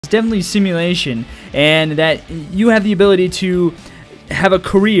definitely simulation, and that you have the ability to have a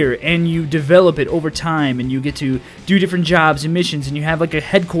career and you develop it over time, and you get to do different jobs and missions, and you have like a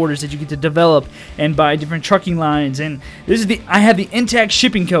headquarters that you get to develop and buy different trucking lines. And this is I have the Entak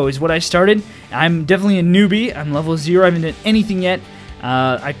shipping code is what I started. I'm definitely a newbie. I'm level 0. I haven't done anything yet.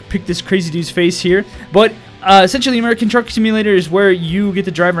 I picked this crazy dude's face here, but essentially, American Truck Simulator is where you get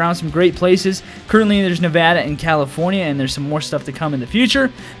to drive around some great places. Currently, there's Nevada and California, and there's some more stuff to come in the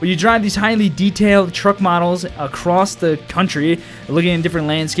future. But you drive these highly detailed truck models across the country, looking at different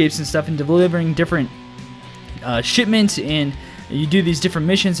landscapes and stuff, and delivering different shipments, and you do these different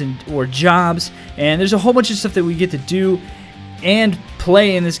missions or jobs. And there's a whole bunch of stuff that we get to do and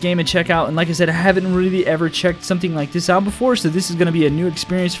play in this game and check out. And like I said, I haven't really ever checked something like this out before, so this is going to be a new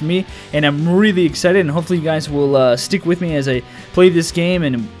experience for me, and I'm really excited, and hopefully you guys will stick with me as I play this game.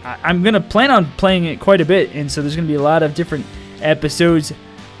 And I'm going to plan on playing it quite a bit, and so there's going to be a lot of different episodes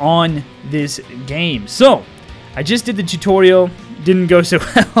on this game. So I just did the tutorial, didn't go so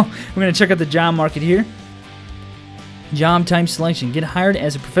well. We're going to check out the job market here. Job time selection. Get hired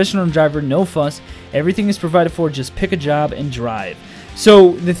as a professional driver, no fuss. Everything is provided for. Just pick a job and drive.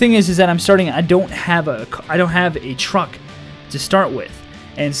 So the thing is that I'm starting. I don't have a truck to start with,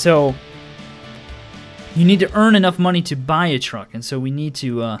 and so you need to earn enough money to buy a truck. And so we need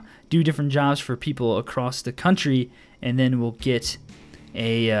to do different jobs for people across the country, and then we'll get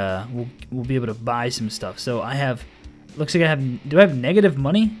a we'll be able to buy some stuff. So I have. Looks like I have. Do I have negative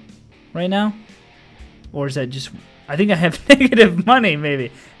money right now, or is that just? I think I have negative money, maybe.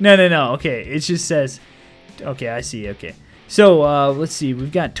 No. Okay, it just says... Okay, I see. Okay. So, let's see.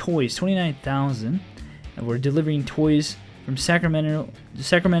 We've got toys. 29,000. And we're delivering toys from Sacramento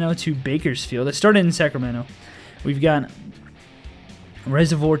to Bakersfield. I started in Sacramento. We've got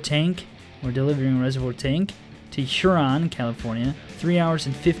Reservoir Tank. We're delivering Reservoir Tank to Huron, California. 3 hours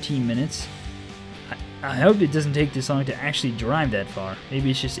and 15 minutes. I hope it doesn't take this long to actually drive that far.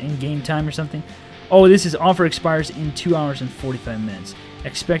 Maybe it's just in-game time or something. Oh, this is offer expires in 2 hours and 45 minutes.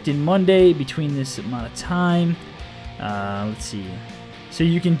 Expected Monday between this amount of time. Let's see. So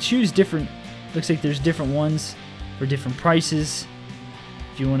you can choose different. Looks like there's different ones for different prices.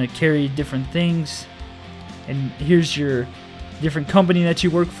 If you want to carry different things. And here's your different company that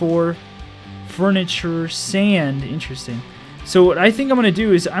you work for. Furniture, sand. Interesting. So what I think I'm going to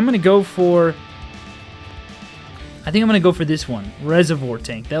do is I'm going to go for. I think I'm going to go for this one. Reservoir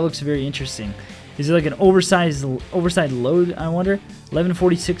Tank. That looks very interesting. Is it like an oversized load, I wonder?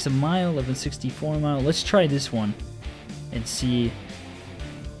 11.46 a mile, 11.64 a mile. Let's try this one and see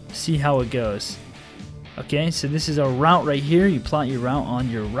how it goes. Okay, so this is our route right here. You plot your route on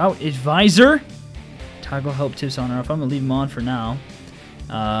your route advisor. Toggle help tips on or off. I'm going to leave them on for now.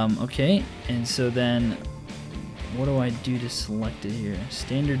 Okay, and so then what do I do to select it here?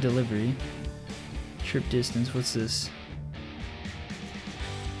 Standard delivery. Trip distance, what's this?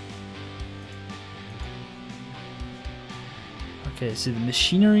 Okay, so the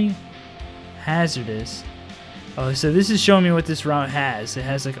machinery, hazardous. Oh, so this is showing me what this route has. It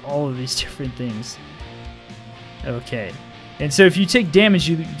has like all of these different things. Okay, and so if you take damage,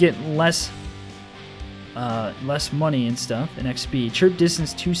 you get less money and stuff and XP. Trip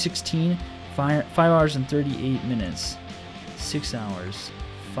distance 216, 5 hours and 38 minutes, 6 hours,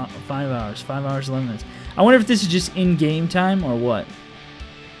 5 hours, 5 hours 11 minutes. I wonder if this is just in-game time or what.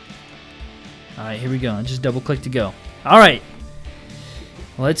 All right, here we go. Just double click to go. All right.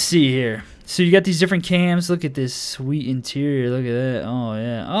 Let's see here. So you got these different cams. Look at this sweet interior. Look at that. Oh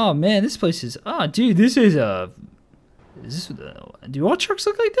yeah. Oh man, this place is. Oh dude, this is a. Is this? Do all trucks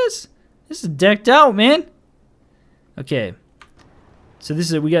look like this? This is decked out, man. Okay. So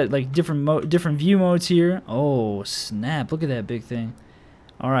this is. We got like different view modes here. Oh snap! Look at that big thing.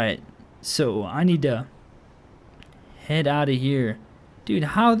 All right. So I need to head out of here, dude.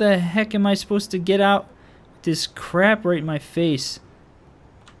 How the heck am I supposed to get out with this crap right in my face?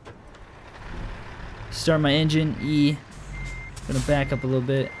 Start my engine, E. Gonna back up a little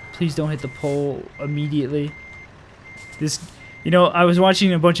bit. Please don't hit the pole immediately. This, you know, I was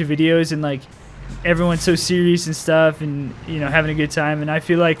watching a bunch of videos and like everyone's so serious and stuff and, you know, having a good time, and I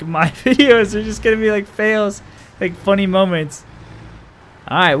feel like my videos are just gonna be like fails, like funny moments.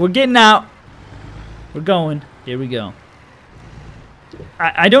 Alright, we're getting out. We're going. Here we go.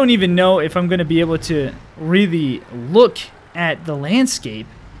 I don't even know if I'm gonna be able to really look at the landscape,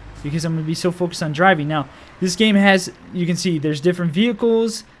 because I'm going to be so focused on driving. Now, this game has, you can see, there's different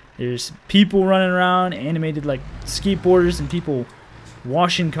vehicles, there's people running around, animated like skateboarders, and people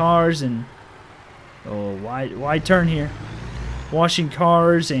washing cars, and, oh, wide turn here. Washing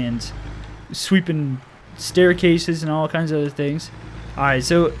cars, and sweeping staircases, and all kinds of other things. Alright,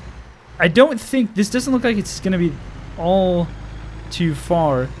 so I don't think this doesn't look like it's gonna be all too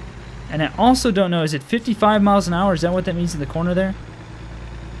far. And I also don't know, is it 55 miles an hour? Is that what that means in the corner there?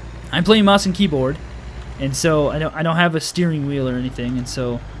 I'm playing mouse and keyboard, and so I don't have a steering wheel or anything, and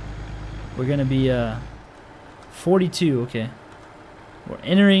so we're gonna be 42. Okay, we're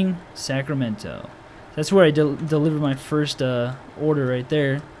entering Sacramento. That's where I delivered my first order right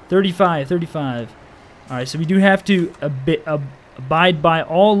there. 35. All right, so we do have to abide by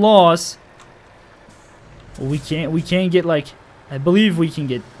all laws. Well, we can't get, like, I believe we can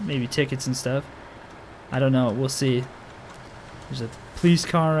get maybe tickets and stuff. I don't know. We'll see. There's a police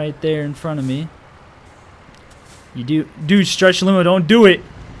car right there in front of me. Dude, stretch limo, don't do it.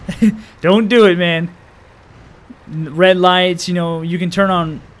 Don't do it, man. Red lights, you know, you can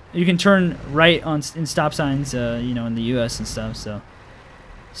turn right in stop signs, you know, in the U.S. and stuff. So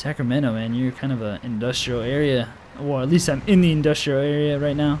Sacramento, man, you're kind of an industrial area. Well, at least I'm in the industrial area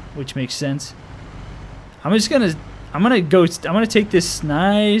right now, which makes sense. I'm gonna take this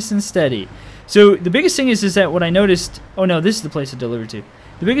nice and steady. So the biggest thing is that what I noticed. Oh no, this is the place to deliver to.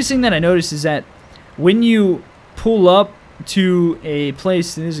 The biggest thing that I noticed is that when you pull up to a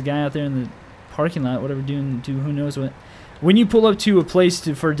place, there's a guy out there in the parking lot, whatever, doing who knows what. When you pull up to a place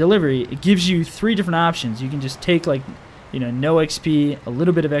for delivery, it gives you 3 different options. You can just take, like, you know, no XP, a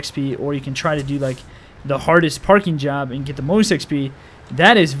little bit of XP, or you can try to do like the hardest parking job and get the most XP.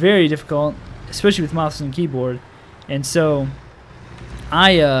 That is very difficult, especially with mouse and keyboard. And so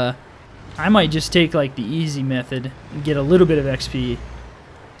I might just take, like, the easy method and get a little bit of XP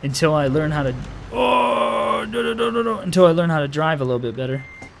until I learn how to until I learn how to drive a little bit better.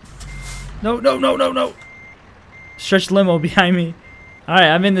 No. Stretch limo behind me. All right,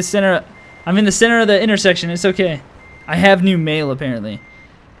 I'm in the center. I'm in the center of the intersection. It's okay. I have new mail apparently.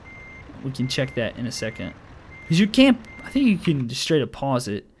 We can check that in a second. Cuz you can't, I think you can just straight up pause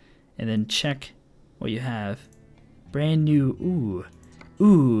it and then check what you have. Brand new.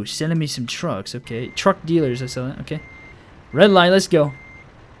 Ooh, sending me some trucks. Okay. Truck dealers, I saw that. Okay. Red light, let's go.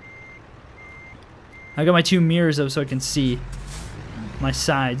 I got my 2 mirrors up so I can see my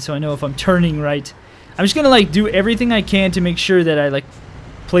side, so I know if I'm turning right. I'm just gonna, like, do everything I can to make sure that I, like,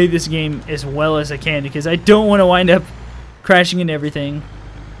 play this game as well as I can, because I don't want to wind up crashing into everything.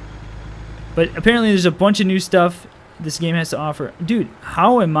 But apparently there's a bunch of new stuff this game has to offer. Dude,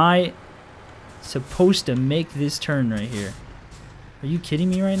 how am I supposed to make this turn right here? Are you kidding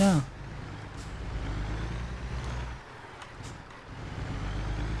me right now?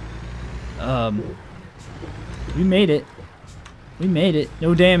 We made it. We made it.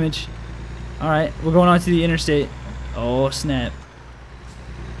 No damage. Alright, we're going on to the interstate. Oh, snap.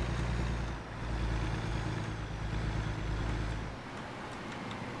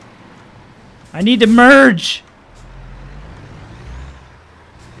 I need to merge.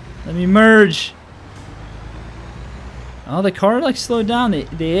 Let me merge. Oh, the car, like, slowed down. The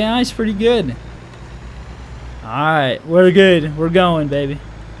AI is pretty good. Alright, we're good. We're going, baby.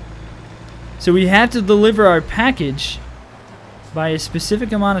 So we have to deliver our package by a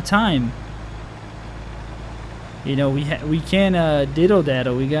specific amount of time. You know, we can't diddle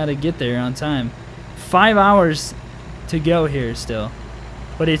daddle. We gotta get there on time. 5 hours to go here still.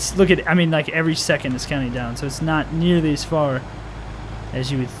 But it's, look at, I mean, like, every second is counting down, so it's not nearly as far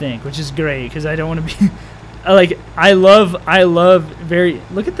as you would think, which is great, because I don't want to be like, I love very,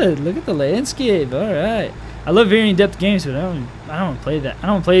 look at the landscape. All right, I love very in-depth games, but I don't want to play that. I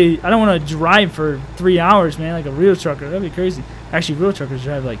don't want to drive for 3 hours, man, like a real trucker. That'd be crazy. Actually, real truckers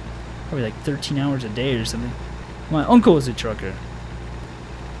drive like probably like 13 hours a day or something. My uncle was a trucker,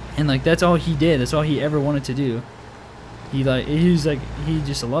 and, like, that's all he did. That's all he ever wanted to do. He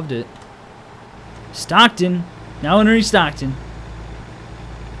just loved it. Stockton, now entering Stockton.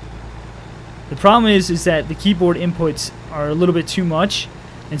 The problem is that the keyboard inputs are a little bit too much,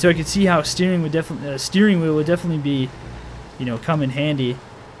 and so I could see how steering wheel would definitely be, you know, come in handy.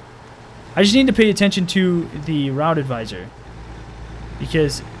 I just need to pay attention to the route advisor,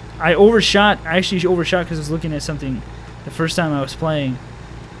 because I actually overshot because I was looking at something the first time I was playing,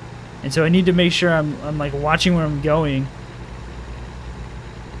 and so I need to make sure I'm like watching where I'm going.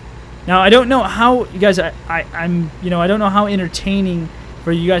 Now, I don't know how you guys, I'm you know, I don't know how entertaining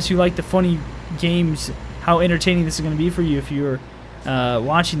for you guys who like the funny games, how entertaining this is going to be for you if you're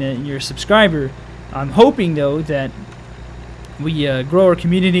watching it and you're a subscriber. I'm hoping, though, that we grow our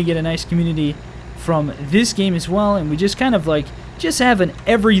community, get a nice community from this game as well, and we just kind of like just have an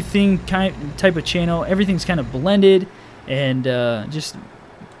everything type of channel. Everything's kind of blended, and just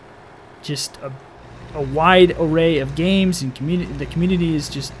a wide array of games, and the community is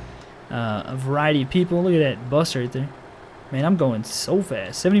just a variety of people. Look at that bus right there. Man, I'm going so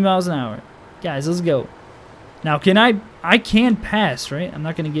fast. 70 miles an hour. Guys, let's go. Now, I can pass, right? I'm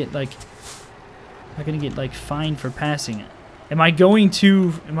not going to get like fined for passing it. Am I going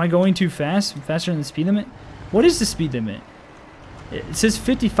too fast? Faster than the speed limit? What is the speed limit? It says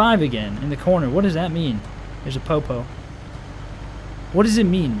 55 again in the corner. What does that mean? There's a popo. What does it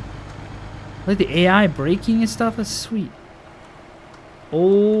mean? Like the AI braking and stuff? That's sweet.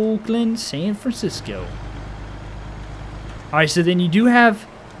 Oakland, San Francisco. Alright, so then you do have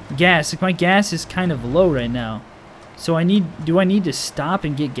gas. Like my gas is kind of low right now. So do I need to stop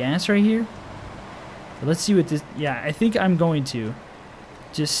and get gas right here? But let's see what this, yeah, I think I'm going to.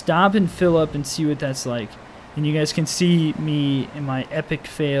 Just stop and fill up and see what that's like. And you guys can see me in my epic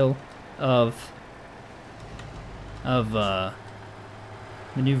fail of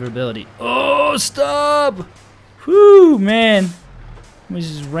maneuverability. Oh, stop! Whoo, man. Let me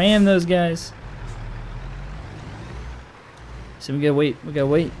just ram those guys. So we gotta wait. We gotta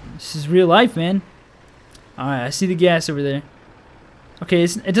wait. This is real life, man. Alright, I see the gas over there. Okay,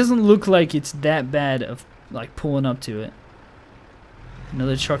 it doesn't look like it's that bad of like pulling up to it.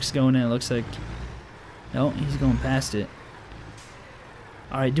 Another truck's going in, it looks like. No, he's going past it.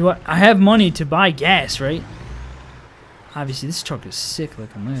 Alright, I have money to buy gas, right? Obviously, this truck is sick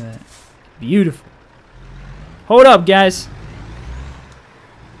looking. Look at that. Beautiful. Hold up, guys.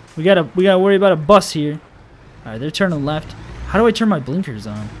 We gotta worry about a bus here. Alright, they're turning left. How do I turn my blinkers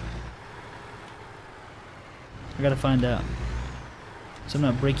on? I gotta find out. So I'm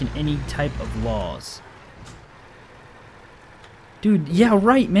not breaking any type of laws. Dude, yeah,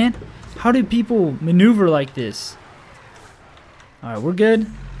 right, man. How do people maneuver like this? Alright, we're good.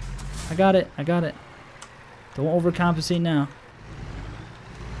 I got it. I got it. Don't overcompensate now.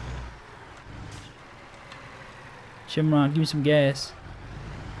 Shamrock, give me some gas.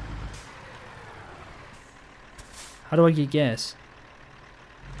 How do I get gas?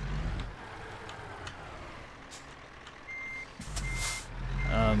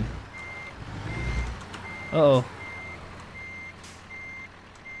 Uh-oh.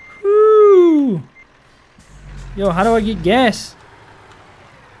 Woo! Yo, how do I get gas?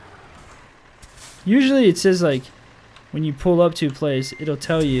 Usually it says like when you pull up to a place, it'll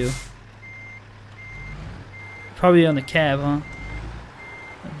tell you. Probably on the cab, huh?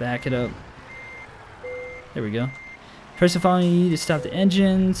 Back it up. There we go. Press the following key to stop the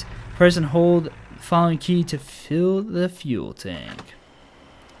engines. Press and hold the following key to fill the fuel tank.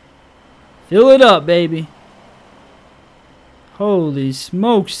 Fill it up, baby. Holy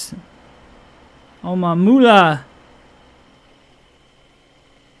smokes. Oh my moolah.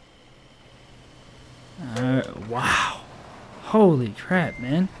 Wow. Holy crap,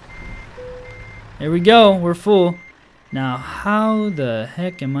 man. There we go. We're full. Now, how the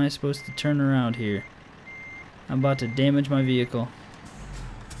heck am I supposed to turn around here? I'm about to damage my vehicle.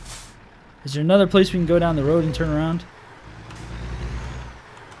 Is there another place we can go down the road and turn around?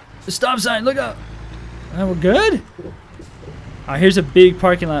 The stop sign, look up! We're good? Alright, here's a big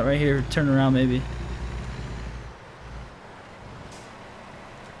parking lot right here. Turn around, maybe.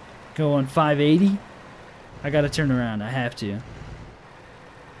 Go on 580. I gotta turn around. I have to.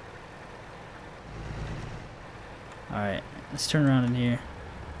 Alright, let's turn around in here.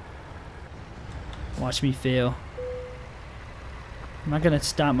 Watch me fail. I'm not gonna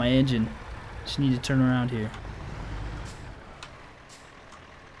stop my engine. Just need to turn around here.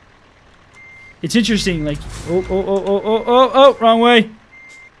 It's interesting, like, oh, wrong way.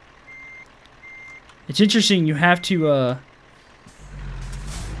 It's interesting, you have to,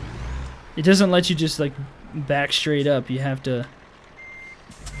 it doesn't let you just, like, back straight up. You have to,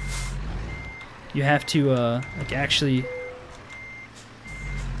 like, actually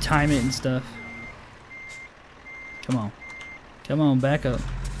time it and stuff. Come on. Come on, back up.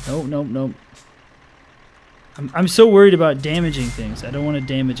 Nope, nope, nope. I'm so worried about damaging things. I don't want to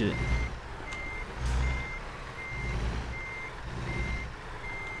damage it.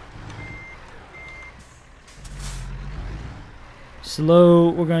 Slow.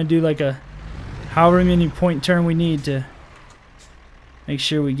 We're going to do like a however many point turn we need to make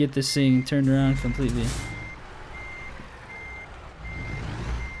sure we get this thing turned around completely.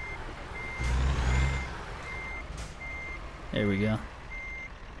 There we go.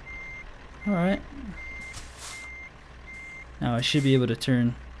 Alright. Now I should be able to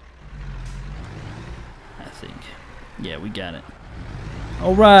turn. I think. Yeah, we got it.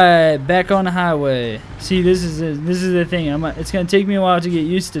 Alright, back on the highway. See, this is the thing. It's gonna take me a while to get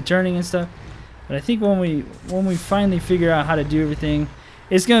used to turning and stuff. But I think when we finally figure out how to do everything,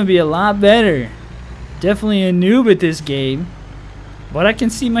 it's gonna be a lot better. Definitely a noob at this game. But I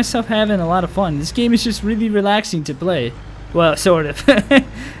can see myself having a lot of fun. This game is just really relaxing to play. Well, sort of.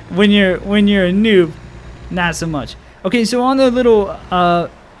 when you're a noob, not so much. Okay, so on the little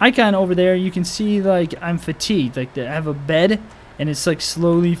icon over there, you can see like I'm fatigued. Like I have a bed, and it's like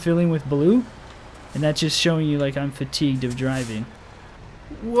slowly filling with blue, and that's just showing you like I'm fatigued of driving.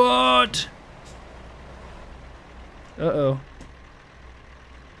 What? Uh-oh.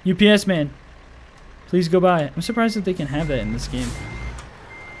 UPS man, please go by. I'm surprised that they can have that in this game.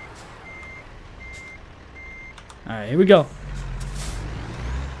 Alright, here we go.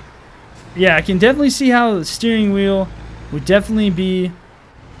 Yeah, I can definitely see how the steering wheel would definitely be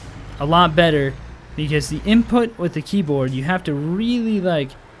a lot better, because the input with the keyboard, you have to really like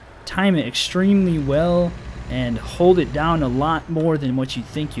time it extremely well and hold it down a lot more than what you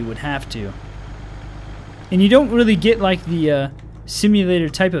think you would have to. And you don't really get like the simulator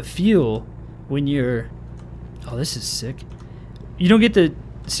type of feel when you're... Oh, this is sick. You don't get the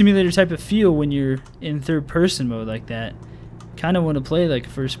simulator type of feel when you're in third person mode like that. Kind of want to play like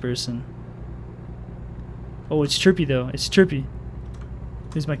first person. Oh, it's trippy though. It's trippy.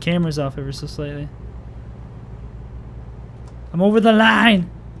 Because my camera's off ever so slightly. I'm over the line!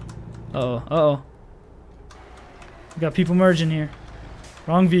 Uh-oh, uh-oh. We got people merging here.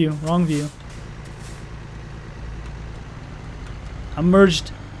 Wrong view, wrong view. I'm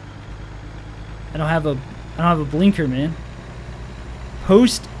merged. I don't have a blinker, man.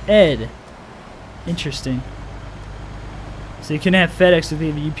 Post ed. Interesting. So you can have FedEx if they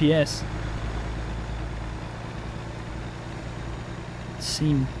have UPS.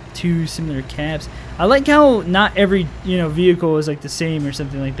 Seem two similar cabs. I like how not every vehicle is like the same or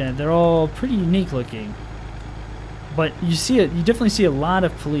something like that. They're all pretty unique looking. But you see it. You definitely see a lot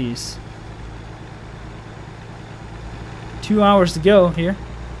of police. 2 hours to go here.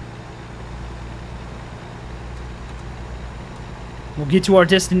 We'll get to our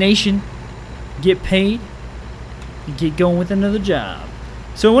destination, get paid, and get going with another job.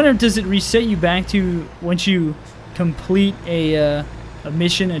 So I wonder, does it reset you back to once you complete a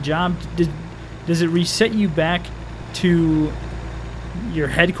mission, a job? Does it reset you back to your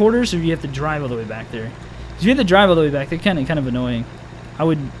headquarters, or do you have to drive all the way back there? If you have to drive all the way back, they're kind of annoying. I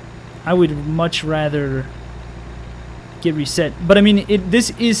would much rather get reset. But I mean,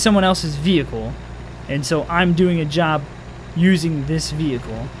 this is someone else's vehicle, and so I'm doing a job using this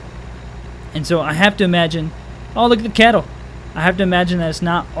vehicle, and so I have to imagine. Oh, look at the cattle! I have to imagine that it's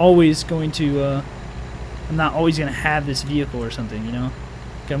not always going to. I'm not always going to have this vehicle or something, you know.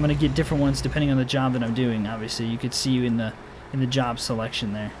 I'm going to get different ones depending on the job that I'm doing. Obviously, you could see in the job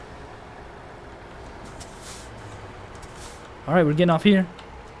selection there. All right, we're getting off here.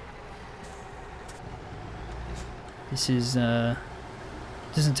 This is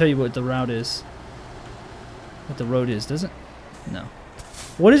doesn't tell you what the route is. What the road is, does it? No.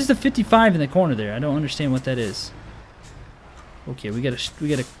 What is the 55 in the corner there? I don't understand what that is. Okay, we got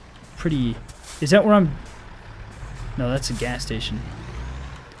a pretty. Is that where I'm? No, that's a gas station.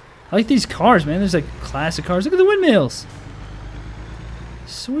 I like these cars, man. There's like classic cars. Look at the windmills.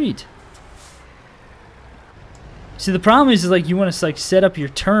 Sweet. See, the problem is like you want to like set up your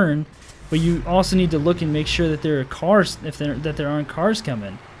turn, but you also need to look and make sure that there are cars, that there aren't cars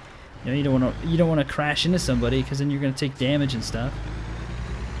coming. You know, you don't want to crash into somebody, because then you're gonna take damage and stuff.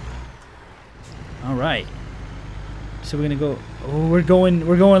 All right. So we're gonna go. Oh, we're going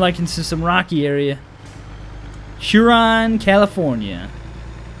like into some rocky area. Huron, California.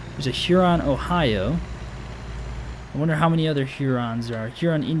 There's a Huron, Ohio. I wonder how many other Hurons there are.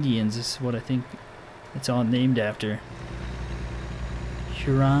 Huron Indians is what I think it's all named after.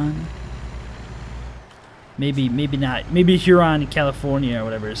 Huron. Maybe not. Maybe Huron, California or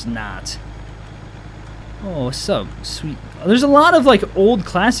whatever is not. Oh, what's up? Sweet. Oh, there's a lot of like old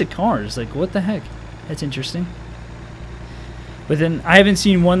classic cars. Like, what the heck? That's interesting. But then I haven't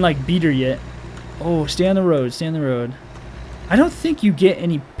seen one like beater yet. Oh, stay on the road. Stay on the road. I don't think you get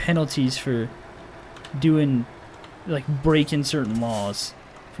any penalties for doing like breaking certain laws,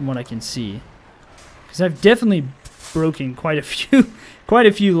 from what I can see. Because I've definitely broken quite a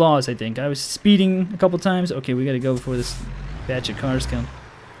few laws. I think I was speeding a couple times. Okay, we gotta go before this batch of cars come.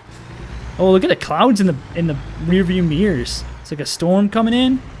 Oh, look at the clouds in the rearview mirrors. It's like a storm coming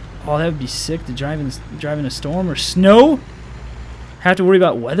in. Oh, that would be sick to drive in a storm or snow. Have to worry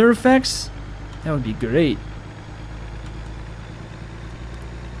about weather effects. That would be great.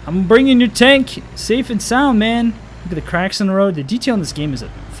 I'm bringing your tank safe and sound, man. Look at the cracks on the road. The detail in this game is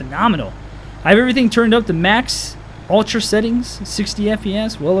phenomenal. I have everything turned up to max ultra settings, 60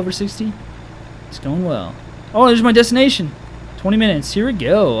 FPS, well over 60. It's going well. Oh, there's my destination. 20 minutes. Here we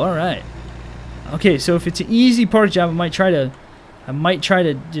go. All right. Okay, so if it's an easy park job, I might try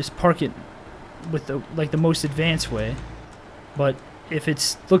to just park it with the most advanced way. But if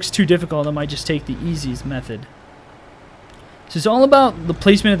it looks too difficult, I might just take the easiest method. So it's all about the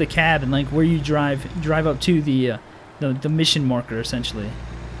placement of the cab and like where you drive up to the mission marker, essentially.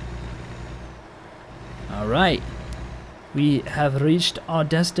 All right, we have reached our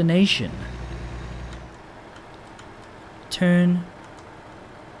destination. Turn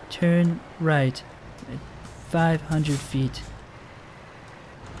right at 500 feet.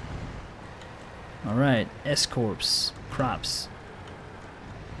 All right, S-Corps, props.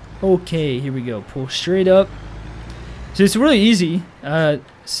 Okay, here we go. Pull straight up. So it's really easy to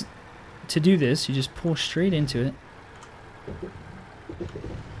do this. You just pull straight into it.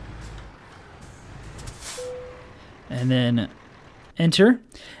 And then enter.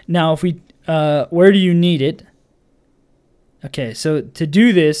 Now, if we, where do you need it? Okay, so to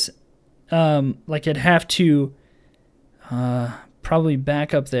do this, like I'd have to probably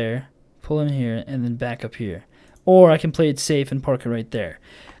back up there, pull in here, and then back up here. Or I can play it safe and park it right there.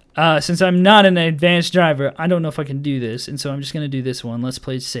 Since I'm not an advanced driver, I don't know if I can do this, and so I'm just going to do this one. Let's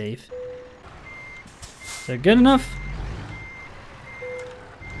play it safe. Is that good enough?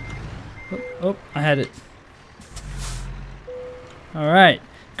 Oh, I had it. Alright.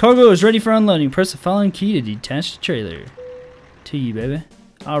 Cargo is ready for unloading. Press the following key to detach the trailer. To you, baby.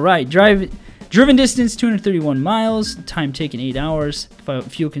 Alright. Driven distance, 231 miles. Time taken, 8 hours.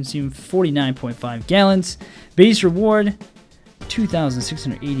 Fuel consumed, 49.5 gallons. Base reward,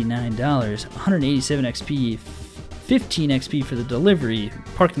 $2,689. 187 XP. 15 XP for the delivery.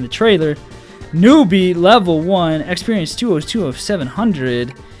 Parking the trailer. Newbie, level 1. Experience 202 of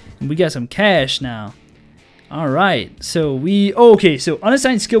 700. And we got some cash now. Alright, so so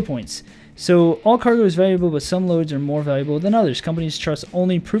unassigned skill points. So all cargo is valuable, but some loads are more valuable than others. Companies trust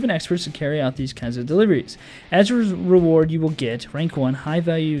only proven experts to carry out these kinds of deliveries. As a reward, you will get rank 1, high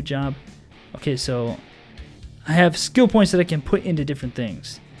value job. Okay, so I have skill points that I can put into different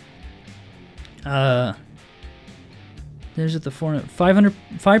things. There's at the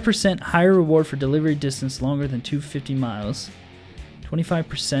 5% higher reward for delivery distance longer than 250 miles.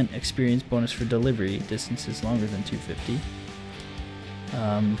 25% experience bonus for delivery distances longer than 250.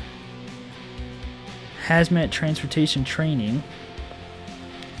 Hazmat transportation training.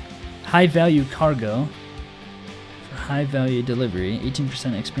 High value cargo for high value delivery.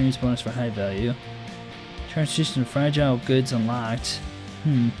 18% experience bonus for high value. Transportation of fragile goods unlocked.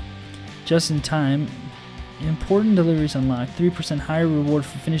 Just in time. Important deliveries unlocked. 3% higher reward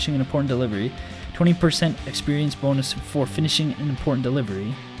for finishing an important delivery. 20% experience bonus for finishing an important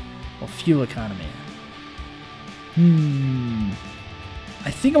delivery. Well, fuel economy.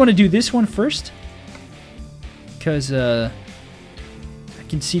 I think I want to do this one first. Because I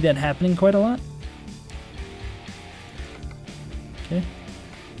can see that happening quite a lot. Okay.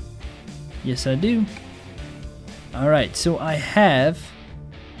 Yes, I do. Alright, so I have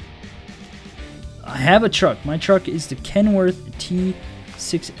a truck. My truck is the Kenworth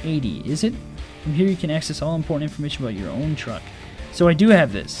T680. Is it? From here you can access all important information about your own truck. So I do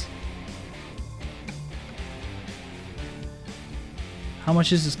have this. How much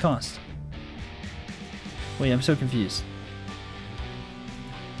does this cost? Wait, I'm so confused.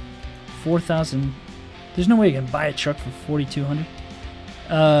 4,000. There's no way you can buy a truck for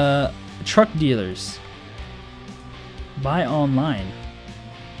 4,200. Truck dealers. Buy online.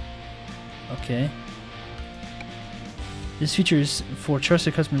 Okay. This feature is for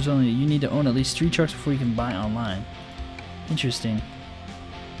trusted customers only. You need to own at least 3 trucks before you can buy online. Interesting.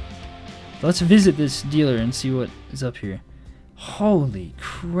 Let's visit this dealer and see what is up here. Holy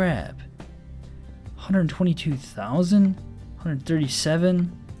crap. 122,000?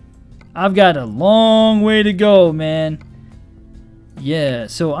 137? I've got a long way to go, man. Yeah,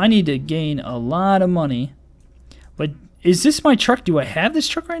 so I need to gain a lot of money. But is this my truck? Do I have this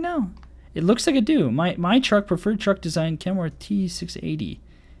truck right now? It looks like I do. My truck, preferred truck design, Kenworth T680.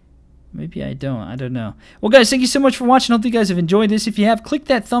 Maybe I don't. I don't know. Well, guys, thank you so much for watching. I hope you guys have enjoyed this. If you have, click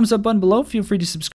that thumbs up button below. Feel free to subscribe.